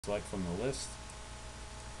select from the list,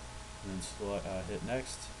 and then select, hit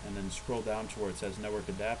next, and then scroll down to where it says network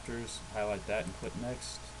adapters, highlight that and click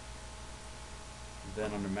next.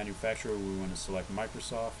 Then under manufacturer we want to select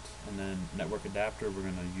Microsoft, and then network adapter we're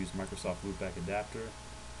going to use Microsoft Loopback adapter,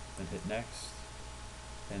 then hit next,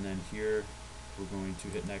 and then here we're going to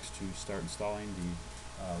hit next to start installing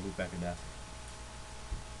the Loopback adapter.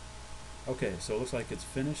 Okay, so it looks like it's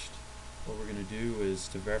finished. What we're going to do is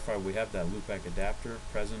to verify we have that Loopback adapter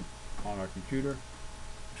present on our computer. I'm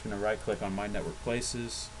just going to right click on My Network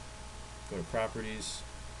Places, go to Properties,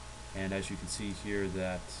 and as you can see here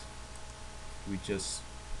that we just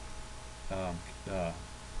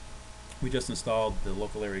installed the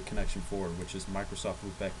local area connection 4, which is Microsoft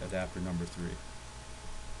Loopback adapter number 3.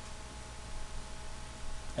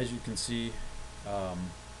 As you can see,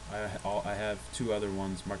 I have two other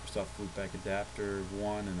ones, Microsoft Loopback adapter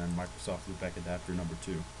 1 and then Microsoft Loopback adapter number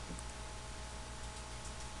 2.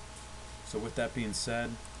 So with that being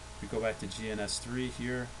said, we go back to GNS3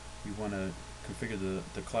 here. We want to configure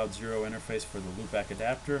the Cloud 0 interface for the Loopback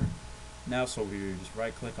adapter. Now, so we just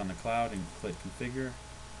right click on the cloud and click configure.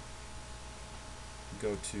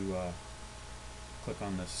 Go to click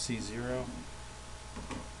on the C0,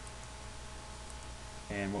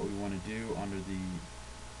 and what we want to do under the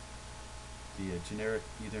generic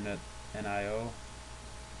Ethernet NIO,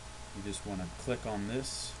 you just want to click on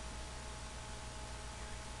this,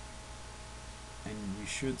 and we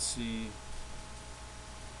should see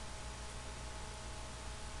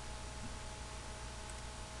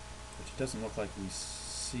it doesn't look like we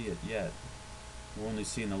see it yet. We're only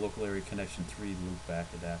seeing the local area connection 3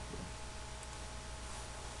 Loopback adapter.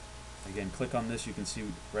 Again, click on this. You can see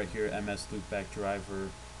right here MS Loopback driver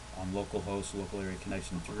on localhost local area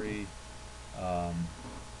connection 3.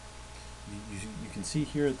 You can see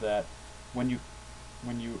here that when you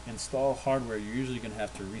install hardware, you're usually going to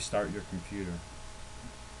have to restart your computer.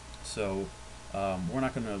 So we're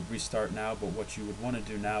not going to restart now, but what you would want to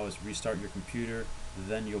do now is restart your computer.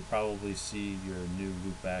 Then you'll probably see your new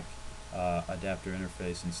Loopback adapter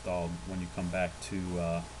interface installed when you come back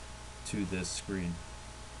to this screen.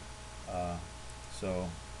 So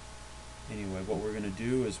anyway, what we're going to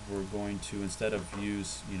do is we're going to, instead of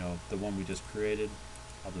use the one we just created,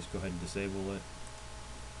 I'll just go ahead and disable it,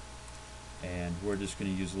 and we're just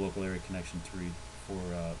going to use local area connection 3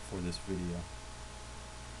 for this video.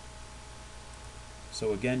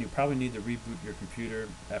 So again, you probably need to reboot your computer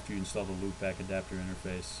after you install the Loopback adapter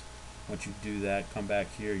interface. Once you do that, come back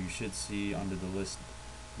here. You should see under the list,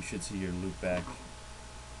 you should see your Loopback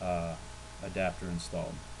adapter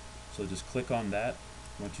installed. So just click on that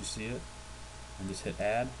once you see it, and just hit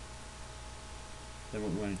add. Then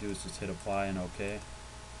what we want to do is just hit apply and OK.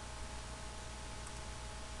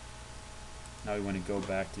 Now we want to go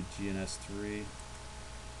back to GNS3.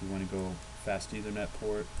 We want to go fast Ethernet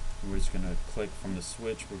port. We're just going to click from the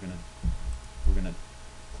switch. We're going to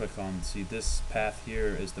click on, see this path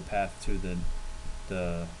here is the path to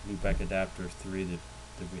the Loopback adapter 3 that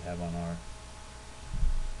we have on our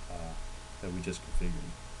that we just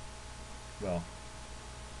configured. Well,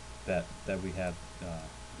 that we have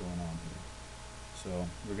going on here. So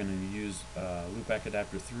we're going to use Loopback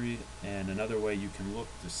adapter 3, and another way you can look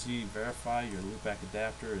to see, verify your Loopback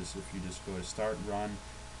adapter is if you just go to start, run,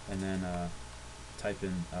 and then type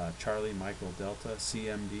in Charlie Michael Delta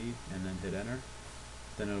CMD and then hit enter.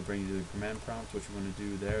 Then it'll bring you to the command prompt. What you want to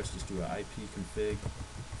do there is just do an ipconfig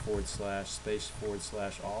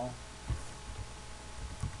 // all,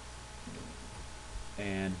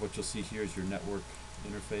 and what you'll see here is your network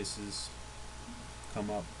interfaces come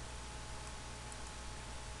up.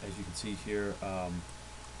 As you can see here,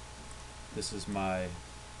 this is my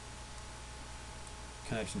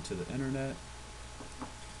connection to the internet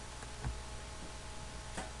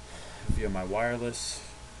via my wireless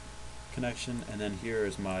connection, and then here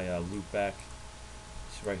is my Loopback.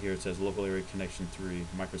 So right here it says local area connection 3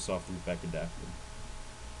 Microsoft Loopback adapter.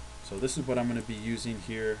 So this is what I'm going to be using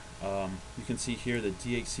here. You can see here that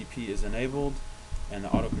DHCP is enabled and the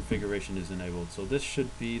auto configuration is enabled. So this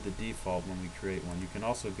should be the default when we create one. You can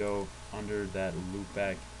also go under that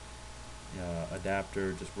Loopback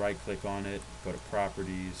adapter, just right click on it, go to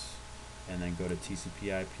properties, and then go to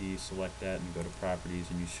TCP/IP, select that and go to properties,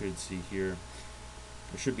 and you should see here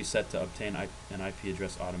it should be set to obtain an IP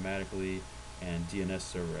address automatically and DNS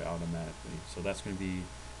server automatically. So that's going to be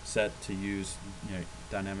set to use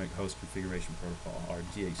dynamic host configuration protocol, or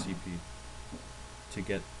DHCP, to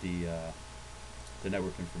get the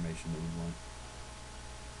network information that we want.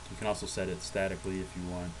 You can also set it statically if you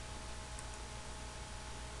want.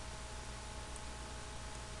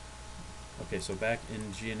 Okay, so back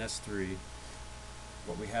in GNS3,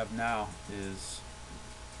 what we have now is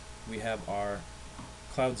we have our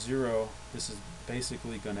Cloud 0. This is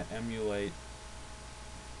basically going to emulate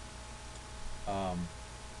our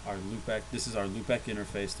loopback. This is our loopback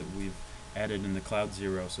interface that we've added in the Cloud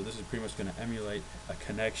 0. So this is pretty much going to emulate a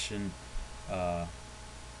connection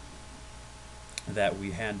that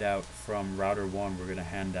we hand out from router 1. We're going to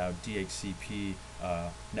hand out DHCP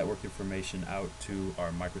network information out to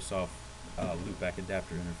our Microsoft loopback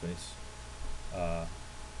adapter interface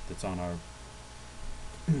that's on our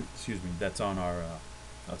excuse me, that's on our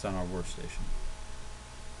workstation.